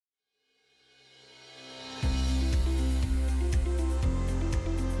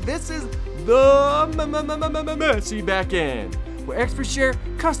This is the Messy Back-End, where experts share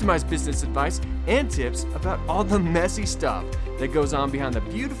customized business advice and tips about all the messy stuff that goes on behind the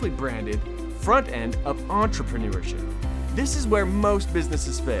beautifully branded front end of entrepreneurship. This is where most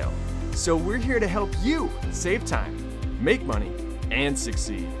businesses fail, so we're here to help you save time, make money, and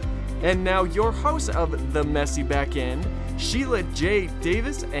succeed. And now your hosts of the Messy Back-End, Sheila J.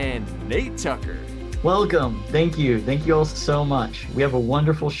 Davis and Nate Tucker. Welcome. Thank you. Thank you all so much. We have a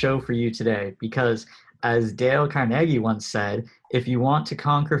wonderful show for you today because, as Dale Carnegie once said, if you want to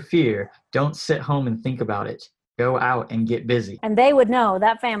conquer fear, don't sit home and think about it. Go out and get busy. And they would know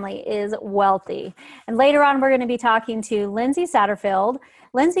that family is wealthy. And later on, we're going to be talking to Lindsay Satterfield.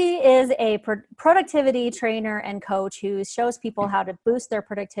 Lindsay is a productivity trainer and coach who shows people how to boost their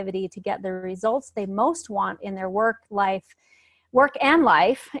productivity to get the results they most want in their work and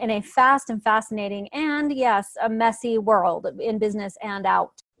life in a fast and fascinating and, yes, a messy world in business and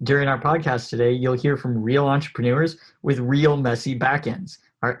out. During our podcast today, you'll hear from real entrepreneurs with real messy backends.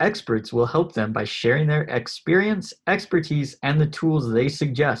 Our experts will help them by sharing their experience, expertise, and the tools they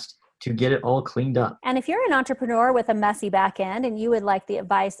suggest to get it all cleaned up. And if you're an entrepreneur with a messy back end and you would like the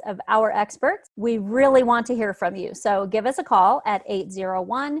advice of our experts, we really want to hear from you. So give us a call at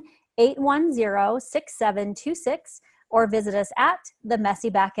 801-810-6726 or visit us at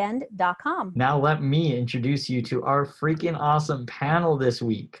themessybackend.com. Now let me introduce you to our freaking awesome panel this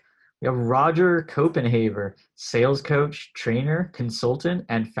week. We have Roger Copenhaver, sales coach, trainer, consultant,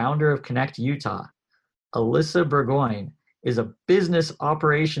 and founder of Connect Utah. Alyssa Burgoyne is a business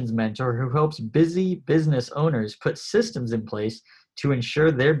operations mentor who helps busy business owners put systems in place to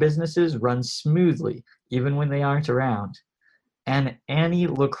ensure their businesses run smoothly, even when they aren't around. And Annie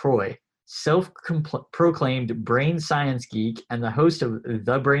LaCroix, self-proclaimed brain science geek and the host of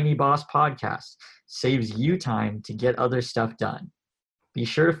the Brainy Boss podcast, saves you time to get other stuff done. Be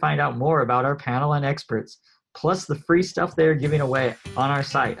sure to find out more about our panel and experts, plus the free stuff they're giving away on our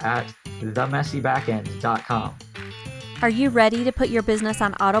site at themessybackend.com. Are you ready to put your business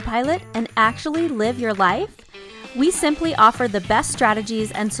on autopilot and actually live your life? We simply offer the best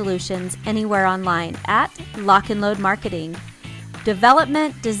strategies and solutions anywhere online at Lock and Load Marketing.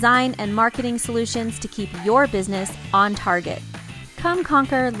 Development, design, and marketing solutions to keep your business on target. Come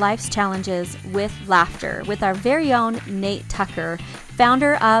conquer life's challenges with laughter with our very own Nate Tucker,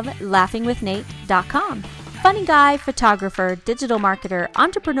 founder of laughingwithnate.com. Funny guy, photographer, digital marketer,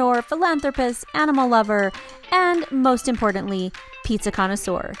 entrepreneur, philanthropist, animal lover, and most importantly, pizza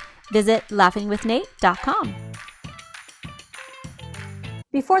connoisseur. Visit laughingwithnate.com.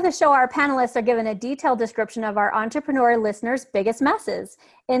 Before the show, our panelists are given a detailed description of our entrepreneur listeners' biggest messes.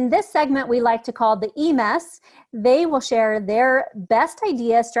 In this segment, we like to call the E-Mess. They will share their best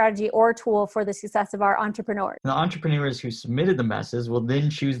idea, strategy, or tool for the success of our entrepreneurs. The entrepreneurs who submitted the messes will then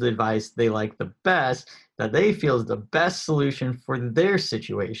choose the advice they like the best, that they feel is the best solution for their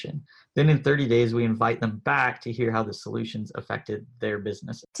situation. Then in 30 days, we invite them back to hear how the solutions affected their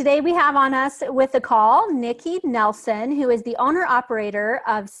business. Today we have on us with the call, Nikki Nelson, who is the owner-operator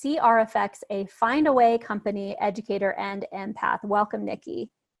of CRFX, a find-a-way company, educator, and empath. Welcome, Nikki.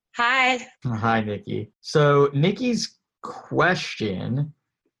 Hi. Hi, Nikki. So Nikki's question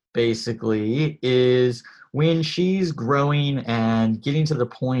basically is, when she's growing and getting to the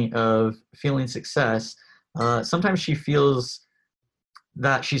point of feeling success, sometimes she feels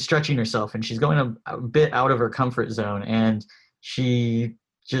that she's stretching herself and she's going a bit out of her comfort zone, and she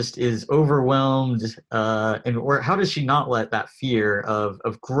just is overwhelmed. Or how does she not let that fear of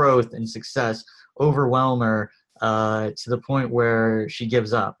growth and success overwhelm her to the point where she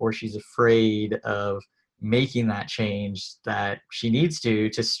gives up, or she's afraid of making that change that she needs to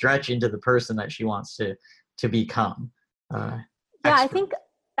stretch into the person that she wants to become?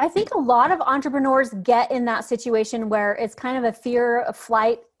 I think a lot of entrepreneurs get in that situation where it's kind of a fear of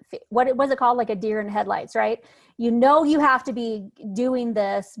flight. What was it called? Like a deer in headlights, right? You know you have to be doing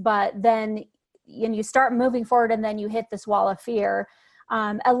this, but then you start moving forward and then you hit this wall of fear.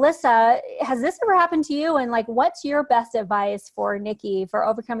 Alyssa, has this ever happened to you? And what's your best advice for Nikki for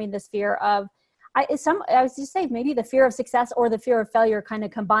overcoming this fear of, I was just saying, maybe the fear of success or the fear of failure kind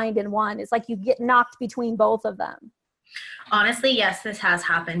of combined in one. It's like you get knocked between both of them. Honestly, yes, this has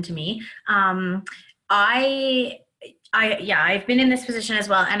happened to me. I've been in this position as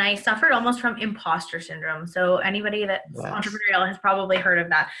well, and I suffered almost from imposter syndrome. So anybody that's entrepreneurial has probably heard of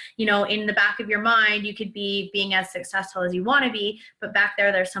that. You know, in the back of your mind, you could be being as successful as you want to be, but back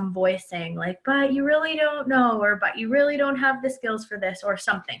there's some voice saying but you really don't know, or but you really don't have the skills for this, or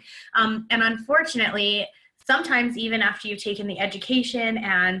something. And unfortunately, sometimes even after you've taken the education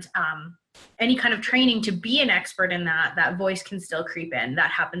and any kind of training to be an expert in that voice can still creep in.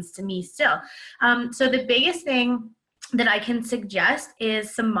 That happens to me still. So the biggest thing that I can suggest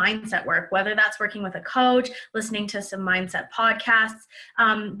is some mindset work, whether that's working with a coach, listening to some mindset podcasts,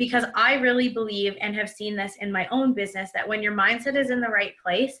 because I really believe and have seen this in my own business that when your mindset is in the right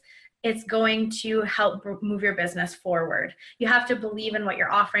place, it's going to help move your business forward. You have to believe in what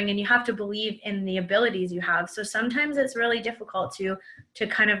you're offering, and you have to believe in the abilities you have. So sometimes it's really difficult to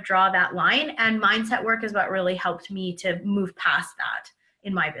kind of draw that line, and mindset work is what really helped me to move past that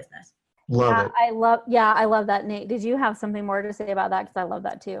in my business. Love it. I love that, Nate. Did you have something more to say about that? Because I love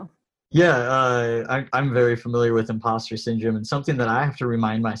that too. Yeah, I'm very familiar with imposter syndrome, and something that I have to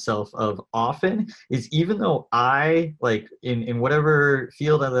remind myself of often is, even though I, like, in whatever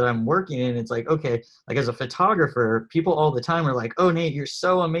field that I'm working in, it's like, okay, like as a photographer, people all the time are like, oh, Nate, you're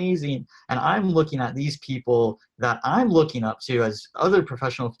so amazing. And I'm looking at these people that I'm looking up to as other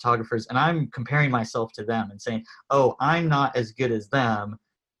professional photographers, and I'm comparing myself to them and saying, oh, I'm not as good as them,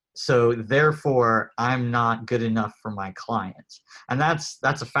 so therefore I'm not good enough for my clients. And that's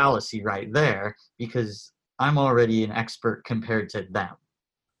a fallacy right there, because I'm already an expert compared to them.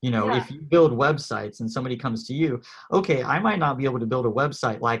 You know, if you build websites and somebody comes to you, okay, I might not be able to build a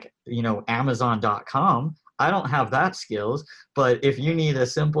website like, you know, Amazon.com. I don't have that skills, but if you need a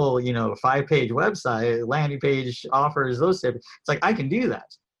simple, you know, 5-page website, landing page, offers, those types, it's like, I can do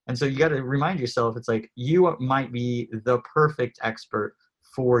that. And so you got to remind yourself, it's like, you might be the perfect expert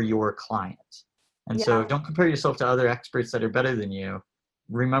for your client. And so don't compare yourself to other experts that are better than you.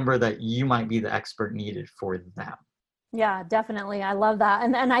 Remember that you might be the expert needed for them. Yeah, definitely. I love that.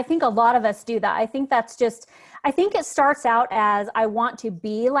 And I think a lot of us do that. I think it starts out as, I want to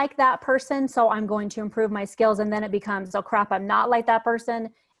be like that person, so I'm going to improve my skills. And then it becomes, oh crap, I'm not like that person.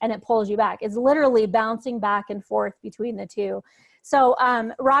 And it pulls you back. It's literally bouncing back and forth between the two. So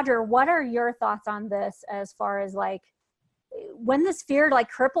Roger, what are your thoughts on this, as far as like, when this fear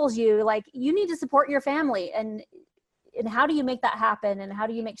like cripples you, like you need to support your family, and how do you make that happen, and how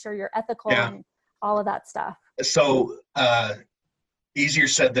do you make sure you're ethical and all of that stuff? So easier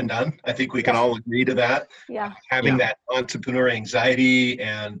said than done. I think we can all agree to that. Having that entrepreneur anxiety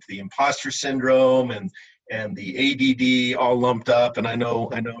and the imposter syndrome and the ADD all lumped up, and I know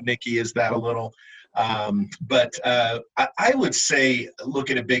Nikki is that a little. But I would say, look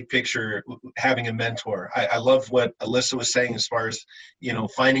at a big picture, having a mentor. I love what Alyssa was saying as far as, you know,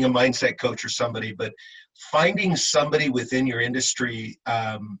 finding a mindset coach or somebody, but finding somebody within your industry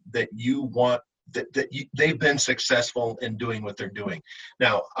that you want, they've been successful in doing what they're doing.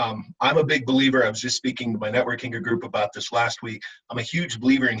 Now, I'm a big believer. I was just speaking to my networking group about this last week. I'm a huge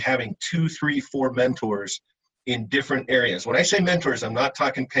believer in having 2, 3, 4 mentors in different areas. When I say mentors, I'm not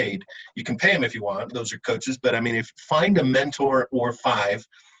talking paid. You can pay them if you want. Those are coaches. But I mean, find a mentor or 5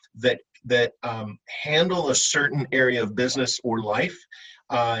 that handle a certain area of business or life.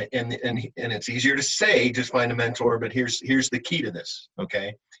 And it's easier to say, just find a mentor, but here's the key to this.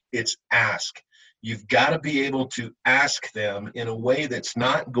 Okay. It's ask. You've got to be able to ask them in a way that's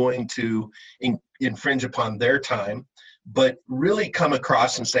not going to infringe upon their time, but really come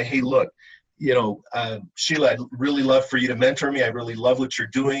across and say, hey, look, you know, Sheila, I'd really love for you to mentor me. I really love what you're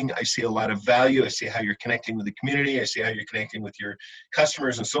doing. I see a lot of value. I see how you're connecting with the community. I see how you're connecting with your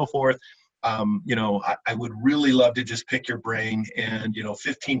customers and so forth. You know, I would really love to just pick your brain and, you know,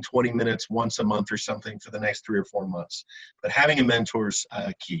 15, 20 minutes once a month or something for the next 3 or 4 months. But having a mentor's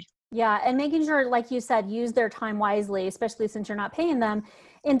key. Yeah. And making sure, like you said, use their time wisely, especially since you're not paying them.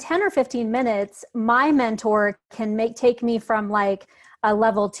 In 10 or 15 minutes, my mentor can take me from like a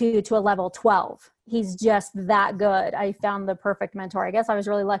level 2 to a level 12. He's just that good. I found the perfect mentor. I guess I was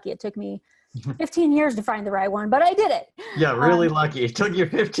really lucky. It took me 15 years to find the right one, but I did it. Yeah, really lucky. It took you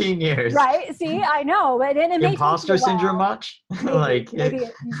 15 years. Right? See, I know, but it makes imposter syndrome much?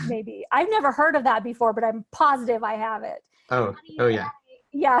 Maybe. I've never heard of that before, but I'm positive I have it. Oh yeah.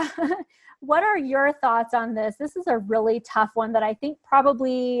 Yeah. What are your thoughts on this? This is a really tough one that I think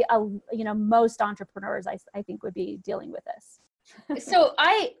probably, most entrepreneurs, I think, would be dealing with this. So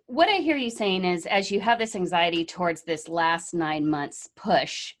what I hear you saying is, as you have this anxiety towards this last 9 months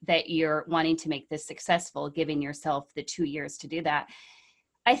push that you're wanting to make this successful, giving yourself the 2 years to do that,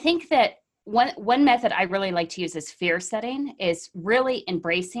 I think that one method I really like to use is fear setting, is really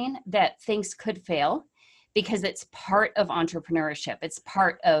embracing that things could fail, because it's part of entrepreneurship. It's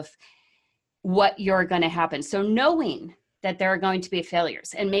part of what you're going to happen. So knowing that there are going to be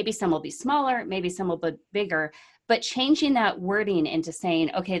failures, and maybe some will be smaller, maybe some will be bigger, but changing that wording into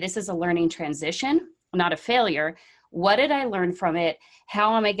saying, okay, this is a learning transition, not a failure. What did I learn from it?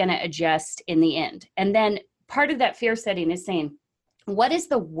 How am I going to adjust in the end? And then part of that fear setting is saying, what is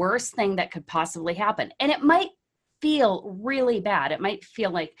the worst thing that could possibly happen? And it might feel really bad. It might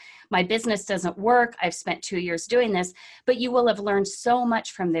feel like my business doesn't work. I've spent 2 years doing this, but you will have learned so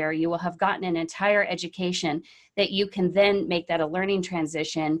much from there. You will have gotten an entire education that you can then make that a learning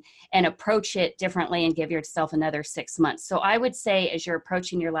transition and approach it differently and give yourself another 6 months. So I would say, as you're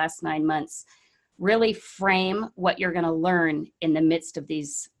approaching your last 9 months, really frame what you're going to learn in the midst of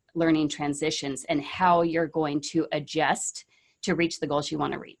these learning transitions and how you're going to adjust to reach the goals you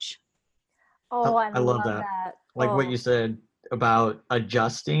want to reach. Oh, I love that. Like what you said about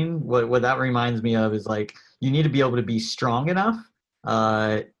adjusting, what that reminds me of is like, you need to be able to be strong enough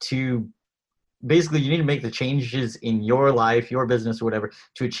to basically, you need to make the changes in your life, your business, or whatever,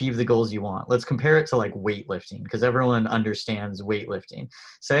 to achieve the goals you want. Let's compare it to like weightlifting, because everyone understands weightlifting.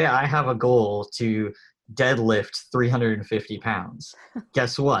 Say I have a goal to deadlift 350 pounds.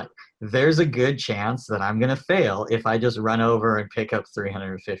 Guess what? There's a good chance that I'm going to fail if I just run over and pick up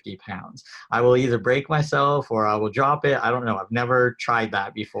 350 pounds. I will either break myself or I will drop it. I don't know. I've never tried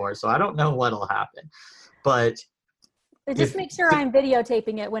that before, so I don't know what'll happen. But just make sure I'm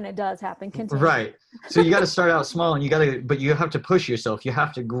videotaping it when it does happen. Continue. Right. So you got to start out small, and but you have to push yourself. You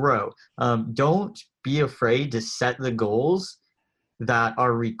have to grow. Don't be afraid to set the goals that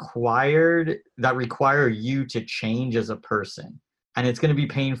require you to change as a person. And it's going to be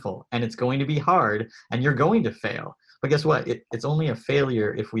painful, and it's going to be hard, and you're going to fail. But guess what? It's only a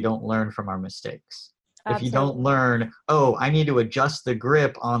failure if we don't learn from our mistakes. Absolutely. If you don't learn, I need to adjust the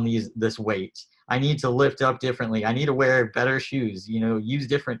grip on this weight. I need to lift up differently. I need to wear better shoes, use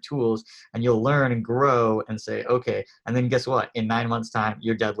different tools, and you'll learn and grow and say, okay. And then guess what? In 9 months' time,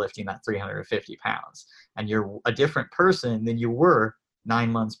 you're deadlifting that 350 pounds, and you're a different person than you were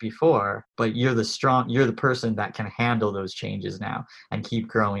 9 months before, but you're the person that can handle those changes now and keep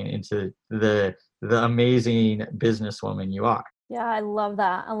growing into the amazing businesswoman you are. Yeah, I love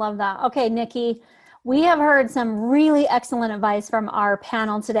that. Okay, Nikki, we have heard some really excellent advice from our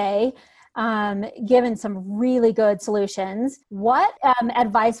panel today, given some really good solutions. What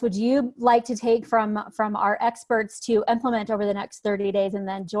advice would you like to take from our experts to implement over the next 30 days, and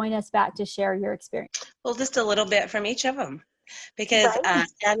then join us back to share your experience? Well, just a little bit from each of them. Because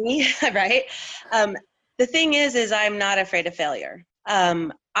Annie, right? The thing is I'm not afraid of failure.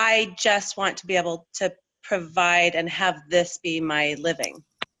 I just want to be able to provide and have this be my living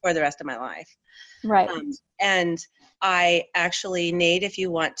for the rest of my life. Right. And I actually, Nate, if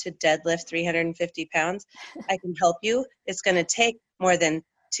you want to deadlift 350 pounds, I can help you. It's going to take more than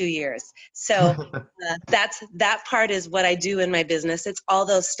 2 years. So that part is what I do in my business. It's all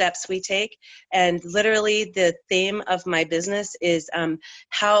those steps we take. And literally the theme of my business is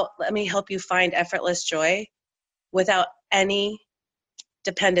let me help you find effortless joy without any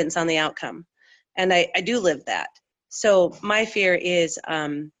dependence on the outcome. And I do live that. So my fear is,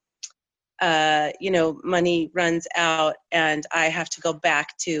 money runs out and I have to go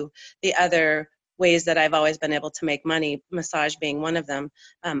back to the other ways that I've always been able to make money, massage being one of them.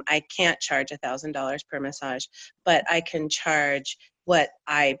 I can't charge $1,000 per massage, but I can charge what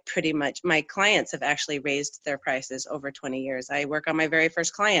my clients have actually raised their prices over 20 years. I work on my very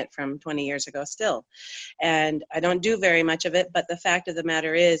first client from 20 years ago still, and I don't do very much of it, but the fact of the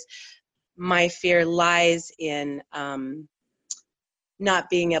matter is my fear lies in not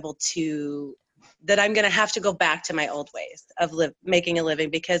being able to, that I'm going to have to go back to my old ways of making a living,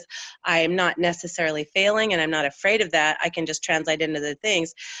 because I am not necessarily failing and I'm not afraid of that. I can just translate into the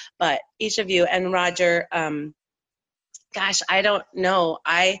things. But each of you, and Roger, I don't know.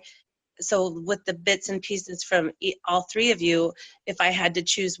 So with the bits and pieces from all three of you, if I had to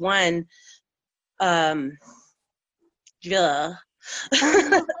choose one, probably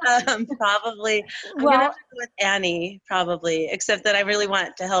I'm gonna have to go with Annie, probably, except that I really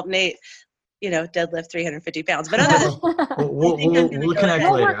want to help Nate, deadlift 350 pounds. But other than we'll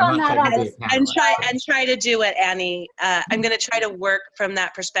connect later. And try to do it, Annie. I'm going to try to work from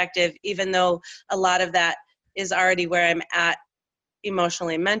that perspective, even though a lot of that is already where I'm at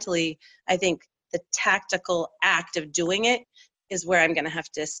emotionally and mentally. I think the tactical act of doing it is where I'm going to have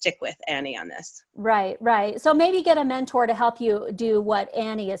to stick with Annie on this. Right. So maybe get a mentor to help you do what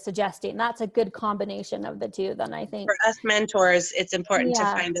Annie is suggesting. That's a good combination of the two, then, I think. For us mentors, it's important to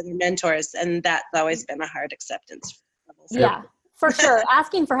find other mentors, and that's always been a hard acceptance. Yeah, for sure.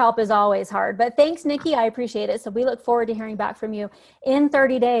 Asking for help is always hard. But thanks, Nikki. I appreciate it. So we look forward to hearing back from you in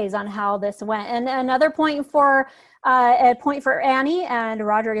 30 days on how this went. And another point for Annie, and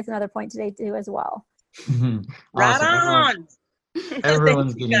Roger gets another point today too as well. Awesome. Right on.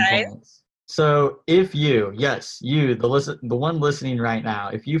 Everyone's getting points. So if you, the one listening right now,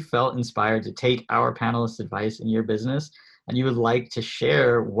 if you felt inspired to take our panelists' advice in your business, and you would like to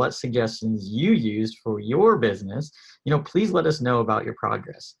share what suggestions you used for your business, please let us know about your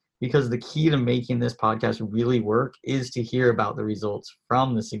progress, because the key to making this podcast really work is to hear about the results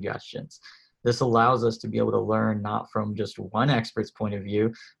from the suggestions. This allows us to be able to learn not from just one expert's point of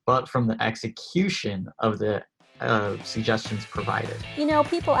view, but from the execution of the suggestions provided.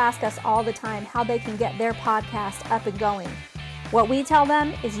 People ask us all the time how they can get their podcast up and going. What we tell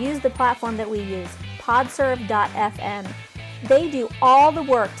them is use the platform that we use, podserve.fm. They do all the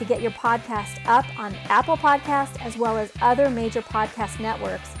work to get your podcast up on Apple Podcasts as well as other major podcast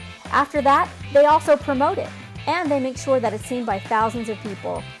networks. After that, they also promote it, and they make sure that it's seen by thousands of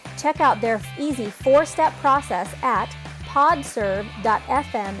people. Check out their easy 4-step process at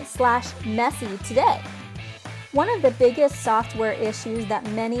podserve.fm/messy today. One of the biggest software issues that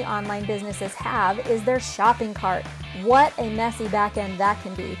many online businesses have is their shopping cart. What a messy back end that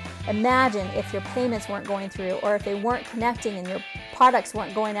can be. Imagine if your payments weren't going through, or if they weren't connecting and your products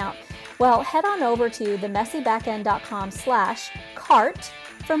weren't going out. Well, head on over to themessybackend.com/cart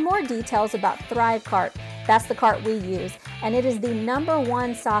for more details about ThriveCart. That's the cart we use, and it is the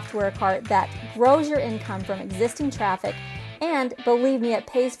 #1 software cart that grows your income from existing traffic. And believe me, it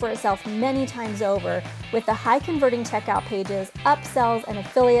pays for itself many times over with the high converting checkout pages, upsells and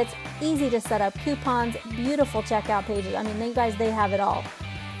affiliates, easy to set up coupons, beautiful checkout pages. I mean, they have it all.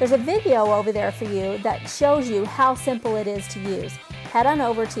 There's a video over there for you that shows you how simple it is to use. Head on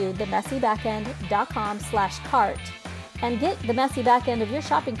over to themessybackend.com/cart and get the messy back end of your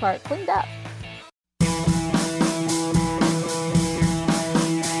shopping cart cleaned up.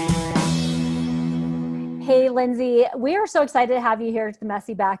 Hey, Lindsay, we are so excited to have you here at the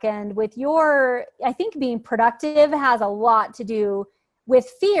Messy Back-End. With I think being productive has a lot to do with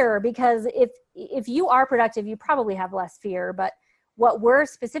fear, because if you are productive, you probably have less fear. But what we're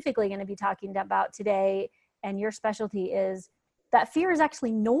specifically going to be talking about today, and your specialty, is that fear is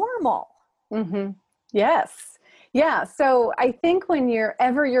actually normal. Mm-hmm. Yes. Yeah. So I think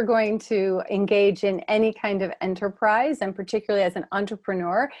whenever you're going to engage in any kind of enterprise, and particularly as an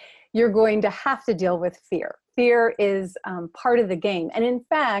entrepreneur, you're going to have to deal with fear. Fear is part of the game. And in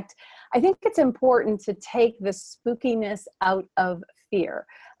fact, I think it's important to take the spookiness out of fear.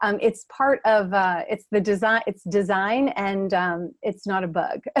 It's part of, it's design, and it's not a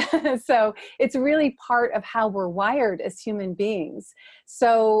bug. So it's really part of how we're wired as human beings.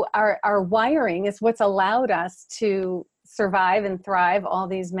 So our wiring is what's allowed us to survive and thrive all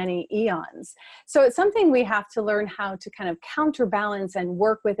these many eons. So it's something we have to learn how to kind of counterbalance and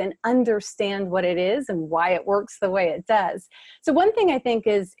work with and understand what it is and why it works the way it does. So one thing I think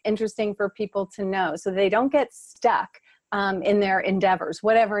is interesting for people to know, so they don't get stuck in their endeavors,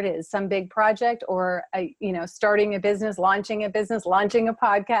 whatever it is, some big project or, starting a business, launching a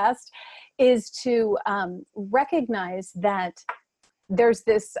podcast, is to recognize that there's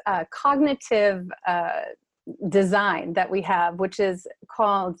this cognitive design that we have, which is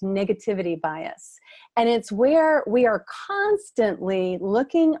called negativity bias. And it's where we are constantly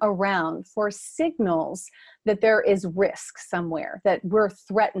looking around for signals that there is risk somewhere, that we're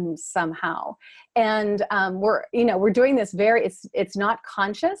threatened somehow. And we're doing this it's not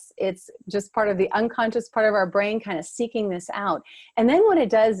conscious. It's just part of the unconscious part of our brain kind of seeking this out. And then what it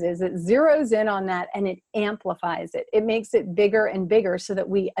does is it zeroes in on that and it amplifies it. It makes it bigger and bigger so that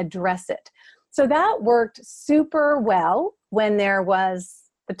we address it. So that worked super well when there was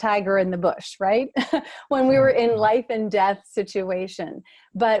the tiger in the bush, right? When we were in life and death situation.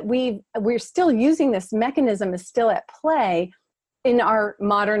 But we're still using this mechanism, is still at play in our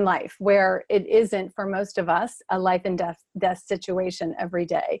modern life, where it isn't, for most of us, a life and death situation every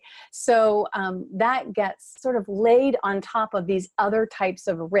day. So that gets sort of laid on top of these other types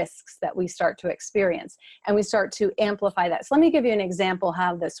of risks that we start to experience, and we start to amplify that. So let me give you an example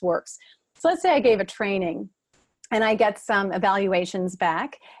how this works. So let's say I gave a training and I get some evaluations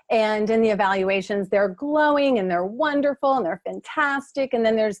back, and in the evaluations, they're glowing and they're wonderful and they're fantastic. And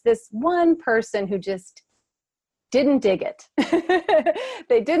then there's this one person who just didn't dig it.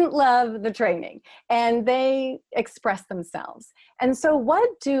 They didn't love the training, and they express themselves. And so what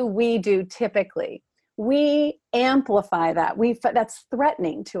do we do typically? We amplify that. That's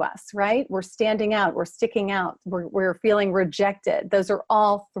threatening to us, right? We're standing out, we're sticking out, we're feeling rejected. Those are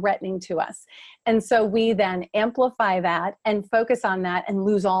all threatening to us. And so we then amplify that and focus on that and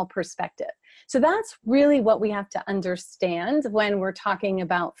lose all perspective. So that's really what we have to understand when we're talking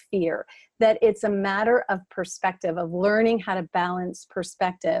about fear, that it's a matter of perspective, of learning how to balance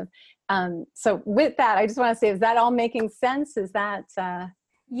perspective. So with that, I just want to say, is that all making sense? Is that...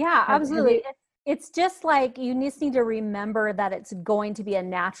 Yeah, absolutely. It's just like you just need to remember that it's going to be a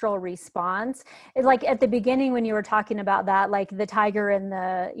natural response. It's like at the beginning when you were talking about that, like the tiger in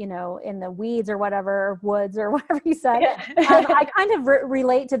the, you know, in the weeds or whatever, woods or whatever you said. Yeah. I kind of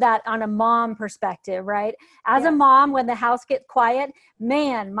relate to that on a mom perspective, right? As a mom, when the house gets quiet,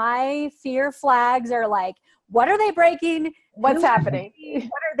 man, my fear flags are like, what are they breaking? What's happening?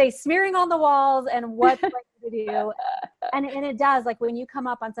 What are they smearing on the walls? And what's going to do? And it does, like when you come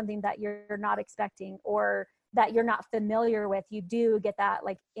up on something that you're not expecting or that you're not familiar with, you do get that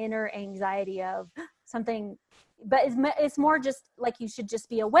like inner anxiety of something, but it's more just like you should just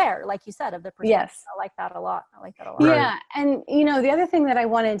be aware, like you said, of the perspective. Yes. I like that a lot. Yeah. And you know, the other thing that I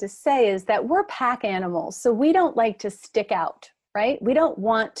wanted to say is that we're pack animals. So we don't like to stick out, right? We don't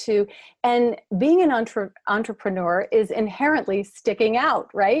want to, and being an entrepreneur is inherently sticking out,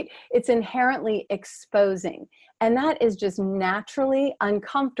 right? It's inherently exposing. And that is just naturally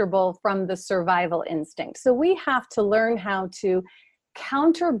uncomfortable from the survival instinct. So we have to learn how to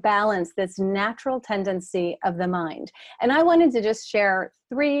counterbalance this natural tendency of the mind. And I wanted to just share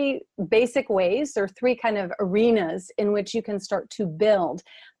 3 basic ways or 3 kind of arenas in which you can start to build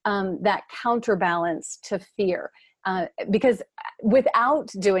that counterbalance to fear. Because without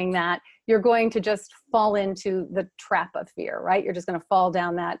doing that, you're going to just fall into the trap of fear, right? You're just going to fall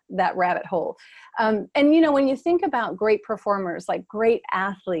down that rabbit hole. And, you know, when you think about great performers, like great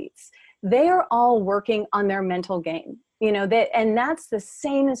athletes, they are all working on their mental game. You know, and that's the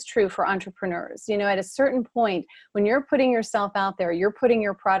same is true for entrepreneurs. You know, at a certain point, when you're putting yourself out there, you're putting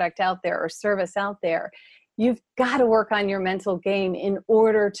your product out there or service out there, you've got to work on your mental game in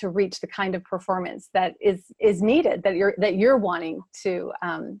order to reach the kind of performance that is needed, that you're wanting to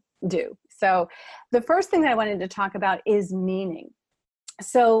do. So the first thing that I wanted to talk about is meaning.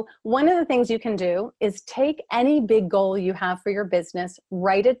 So one of the things you can do is take any big goal you have for your business,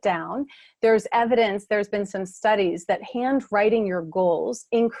 write it down. There's evidence, there's been some studies that handwriting your goals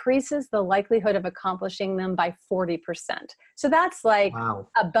increases the likelihood of accomplishing them by 40%. So that's like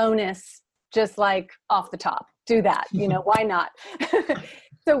a bonus, just like off the top. Do that, you know, why not?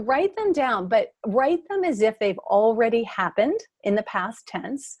 So write them down, but write them as if they've already happened in the past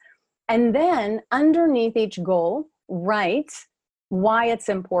tense. And then underneath each goal, write why it's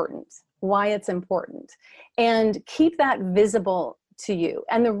important, and keep that visible to you.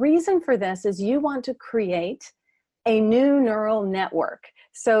 And the reason for this is you want to create a new neural network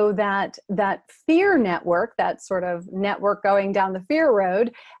so that fear network, that sort of network going down the fear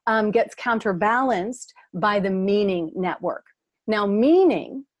road, gets counterbalanced by the meaning network. Now,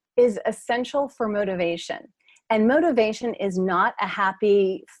 meaning is essential for motivation. And motivation is not a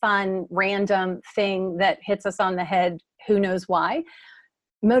happy, fun, random thing that hits us on the head, who knows why.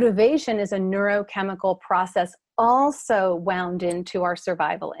 Motivation is a neurochemical process also wound into our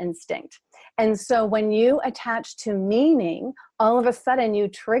survival instinct. And so when you attach to meaning, all of a sudden you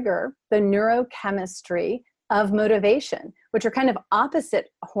trigger the neurochemistry of motivation, which are kind of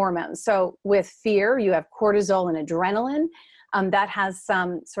opposite hormones. So with fear, you have cortisol and adrenaline. That has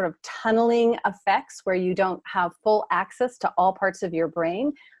some sort of tunneling effects where you don't have full access to all parts of your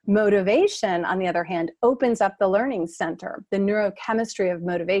brain. Motivation, on the other hand, opens up the learning center, the neurochemistry of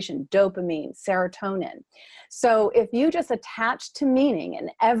motivation, dopamine, serotonin. So if you just attach to meaning,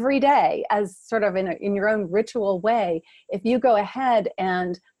 and every day as sort of in your own ritual way, if you go ahead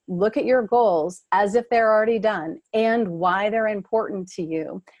and look at your goals as if they're already done and why they're important to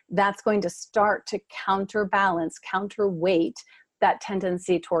you, that's going to start to counterbalance, counterweight that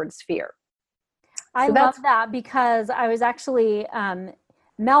tendency towards fear. I love that, because I was actually,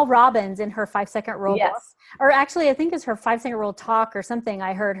 Mel Robbins in her 5-second rule book, or actually I think it's her 5-second rule talk or something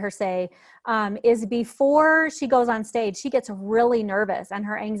I heard her say, is before she goes on stage, she gets really nervous and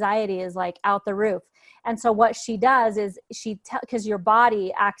her anxiety is like out the roof. And so what she does is because your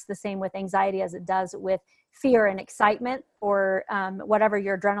body acts the same with anxiety as it does with fear and excitement, or whatever,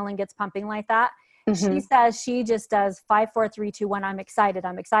 your adrenaline gets pumping like that. Mm-hmm. She says she just does 5, 4, 3, 2, 1. I'm excited.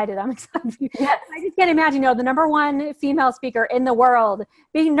 Yes. I just can't imagine, the number 1 female speaker in the world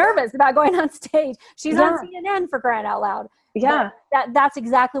being nervous about going on stage. She's on CNN, for crying out loud. Yeah. But that's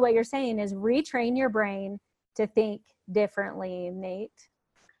exactly what you're saying, is retrain your brain to think differently, Nate.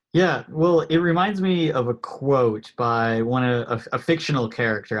 Yeah, well, it reminds me of a quote by a fictional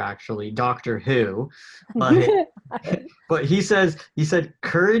character, actually, Doctor Who. But he said,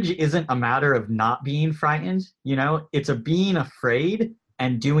 courage isn't a matter of not being frightened, it's a being afraid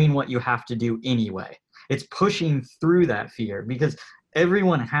and doing what you have to do anyway. It's pushing through that fear, because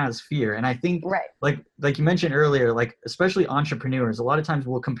everyone has fear. And I think like you mentioned earlier, like especially entrepreneurs, a lot of times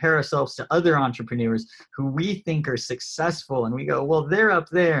we'll compare ourselves to other entrepreneurs who we think are successful, and we go, well, they're up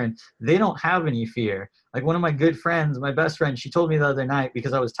there and they don't have any fear. Like one of my good friends, my best friend, she told me the other night,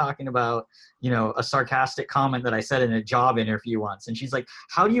 because I was talking about, a sarcastic comment that I said in a job interview once. And she's like,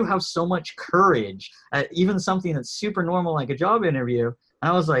 how do you have so much courage at even something that's super normal like a job interview?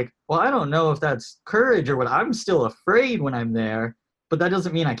 And I was like, well, I don't know if that's courage or what. I'm still afraid when I'm there, but that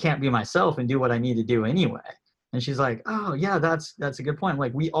doesn't mean I can't be myself and do what I need to do anyway. And she's like, oh yeah, that's a good point.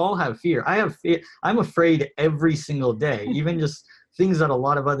 Like we all have fear. I have fear. I'm afraid every single day, even just things that a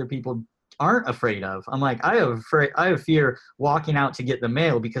lot of other people aren't afraid of. I'm like, I have fear walking out to get the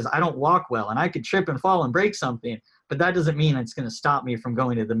mail because I don't walk well and I could trip and fall and break something, but that doesn't mean it's going to stop me from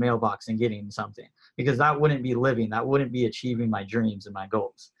going to the mailbox and getting something, because that wouldn't be living. That wouldn't be achieving my dreams and my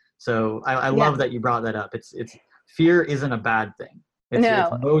goals. So I love that you brought that up. It's fear isn't a bad thing.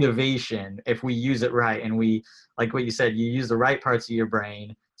 It's motivation if we use it right. And we, like what you said, you use the right parts of your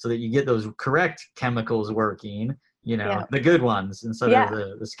brain so that you get those correct chemicals working, the good ones instead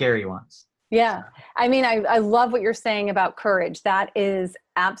of the scary ones. Yeah. I mean, I love what you're saying about courage. That is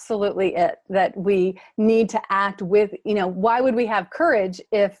absolutely it, that we need to act with, why would we have courage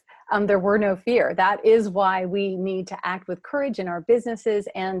if there were no fear? That is why we need to act with courage in our businesses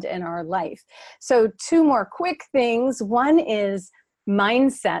and in our life. So 2 more quick things. One is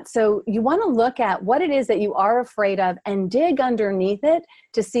mindset. So you want to look at what it is that you are afraid of and dig underneath it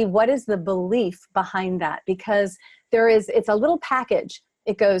to see what is the belief behind that, because it's a little package.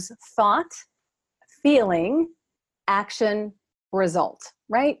 It goes thought, feeling, action, result,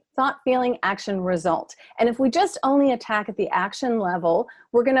 right? Thought, feeling, action, result. And if we just only attack at the action level,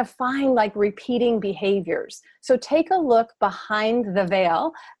 we're going to find like repeating behaviors. So take a look behind the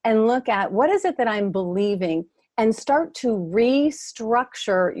veil and look at what is it that I'm believing, and start to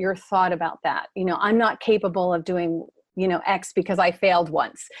restructure your thought about that. I'm not capable of doing X because I failed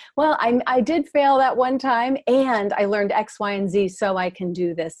once. Well, I did fail that one time and I learned X, Y, and Z, so I can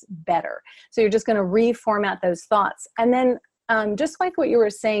do this better. So you're just going to reformat those thoughts. And then just like what you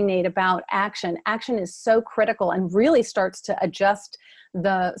were saying, Nate, about action is so critical and really starts to adjust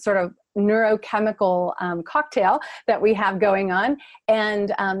the sort of neurochemical cocktail that we have going on.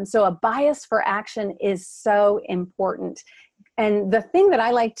 And so a bias for action is so important. And the thing that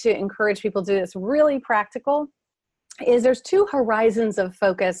I like to encourage people to do that's really practical is there's 2 horizons of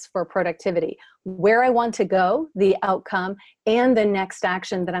focus for productivity: where I want to go, the outcome, and the next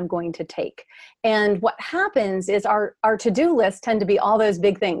action that I'm going to take. And what happens is our to-do lists tend to be all those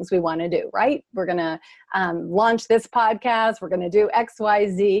big things we want to do, right? We're going to launch this podcast, we're going to do X, Y,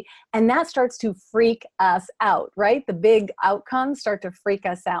 Z, and that starts to freak us out, right? The big outcomes start to freak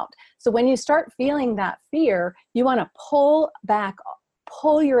us out. So when you start feeling that fear, you want to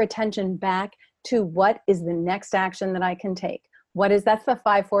pull your attention back to what is the next action that I can take. That's the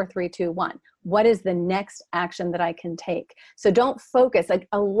 5, 4, 3, 2, 1. What is the next action that I can take? So don't focus. Like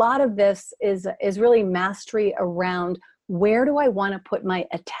a lot of this is really mastery around where do I want to put my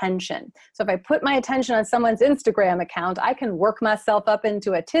attention? So if I put my attention on someone's Instagram account, I can work myself up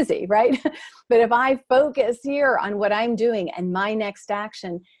into a tizzy, right? But if I focus here on what I'm doing and my next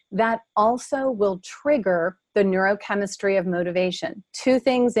action, that also will trigger the neurochemistry of motivation. 2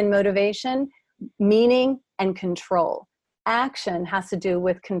 things in motivation: meaning and control. Action has to do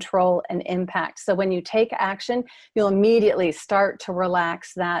with control and impact. So when you take action, you'll immediately start to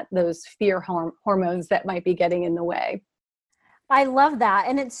relax those fear hormones that might be getting in the way. I love that.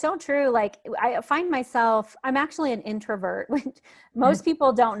 And it's so true. Like I find myself, I'm actually an introvert, which most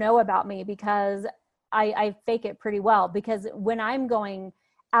people don't know about me because I fake it pretty well. Because when I'm going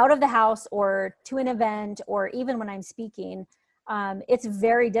out of the house or to an event, or even when I'm speaking, it's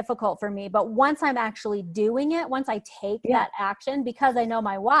very difficult for me. But once I'm actually doing it, once I take that action, because I know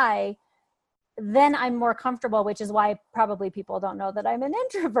my why, then I'm more comfortable, which is why probably people don't know that I'm an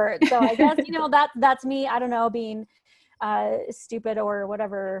introvert. So I guess, that's me, I don't know, being stupid or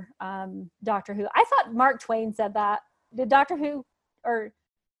whatever. Doctor Who, I thought Mark Twain said that. Did Doctor Who or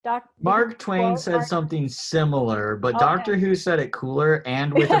Mark Twain said something similar, but Doctor Who said it cooler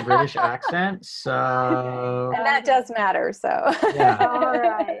and with a British accent. So and that does matter. So yeah.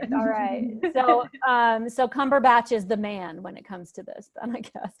 All right. So Cumberbatch is the man when it comes to this, then I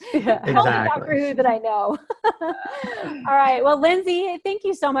guess. Yeah, exactly. Doctor Who that I know. All right. Well, Lindsay, thank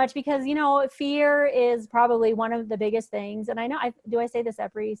you so much, because fear is probably one of the biggest things, and I know I say this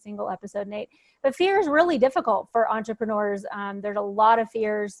every single episode, Nate, but fear is really difficult for entrepreneurs. There's a lot of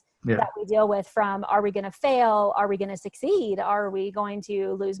fears that we deal with, from are we going to fail? Are we going to succeed? Are we going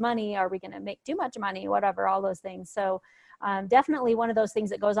to lose money? Are we going to make too much money? Whatever, all those things. So definitely one of those things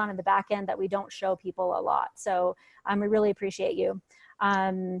that goes on in the back end that we don't show people a lot. So we really appreciate you.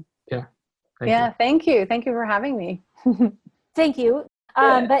 Thank you. Thank you for having me. Thank you.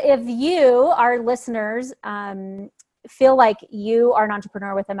 But if you, our listeners, feel like you are an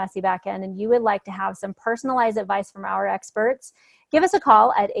entrepreneur with a messy back end and you would like to have some personalized advice from our experts, give us a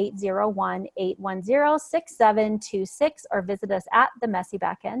call at 801-810-6726 or visit us at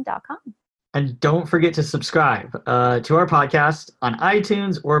themessybackend.com. And don't forget to subscribe to our podcast on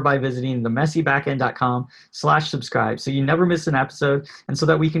iTunes or by visiting themessybackend.com/subscribe so you never miss an episode, and so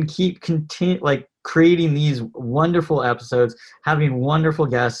that we can keep creating these wonderful episodes, having wonderful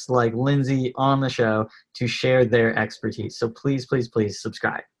guests like Lindsay on the show to share their expertise. So please, please, please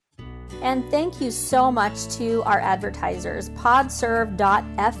subscribe. And thank you so much to our advertisers,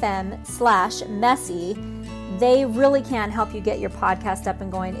 podserve.fm/messy. They really can help you get your podcast up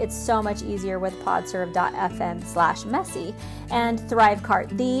and going. It's so much easier with podserve.fm/messy. And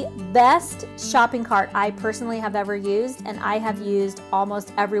ThriveCart, the best shopping cart I personally have ever used, and I have used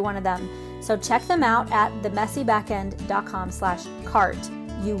almost every one of them. So check them out at themessybackend.com/cart.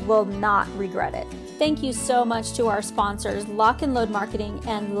 You will not regret it. Thank you so much to our sponsors, Lock and Load Marketing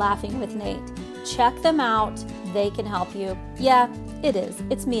and Laughing with Nate. Check them out. They can help you. Yeah, it is.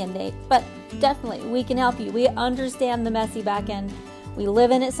 It's me and Nate, but definitely we can help you. We understand the messy back end. We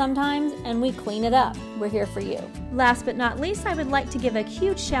live in it sometimes and we clean it up. We're here for you. Last but not least, I would like to give a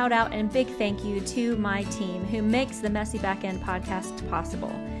huge shout out and big thank you to my team who makes the Messy Back-End podcast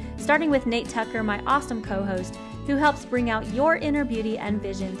possible. Starting with Nate Tucker, my awesome co-host, who helps bring out your inner beauty and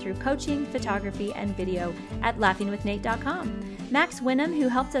vision through coaching, photography, and video at laughingwithnate.com. Max Winham, who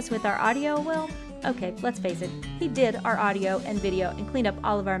helps us with our audio, well, okay, let's face it, he did our audio and video and cleaned up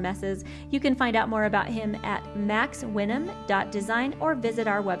all of our messes. You can find out more about him at maxwinham.design or visit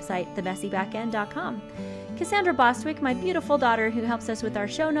our website, themessybackend.com. Cassandra Bostwick, my beautiful daughter, who helps us with our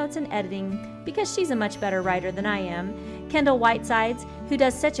show notes and editing because she's a much better writer than I am. Kendall Whitesides, who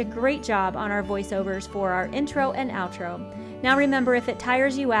does such a great job on our voiceovers for our intro and outro. Now remember, if it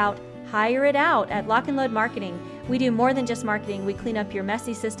tires you out, hire it out at Lock and Load Marketing. We do more than just marketing. We clean up your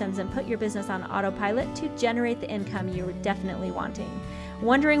messy systems and put your business on autopilot to generate the income you're definitely wanting.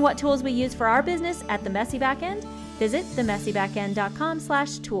 Wondering what tools we use for our business at The Messy Backend? Visit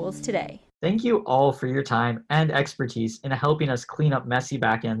themessybackend.com/tools today. Thank you all for your time and expertise in helping us clean up messy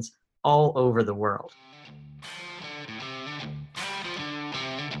backends all over the world.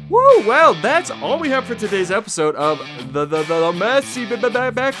 Woo! Well, that's all we have for today's episode of the Messy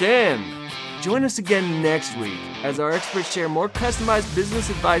Back-End. Join us again next week as our experts share more customized business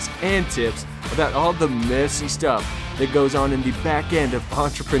advice and tips about all the messy stuff that goes on in the back end of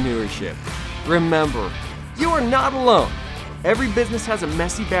entrepreneurship. Remember, you are not alone. Every business has a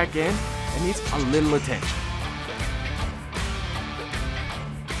messy back end and needs a little attention.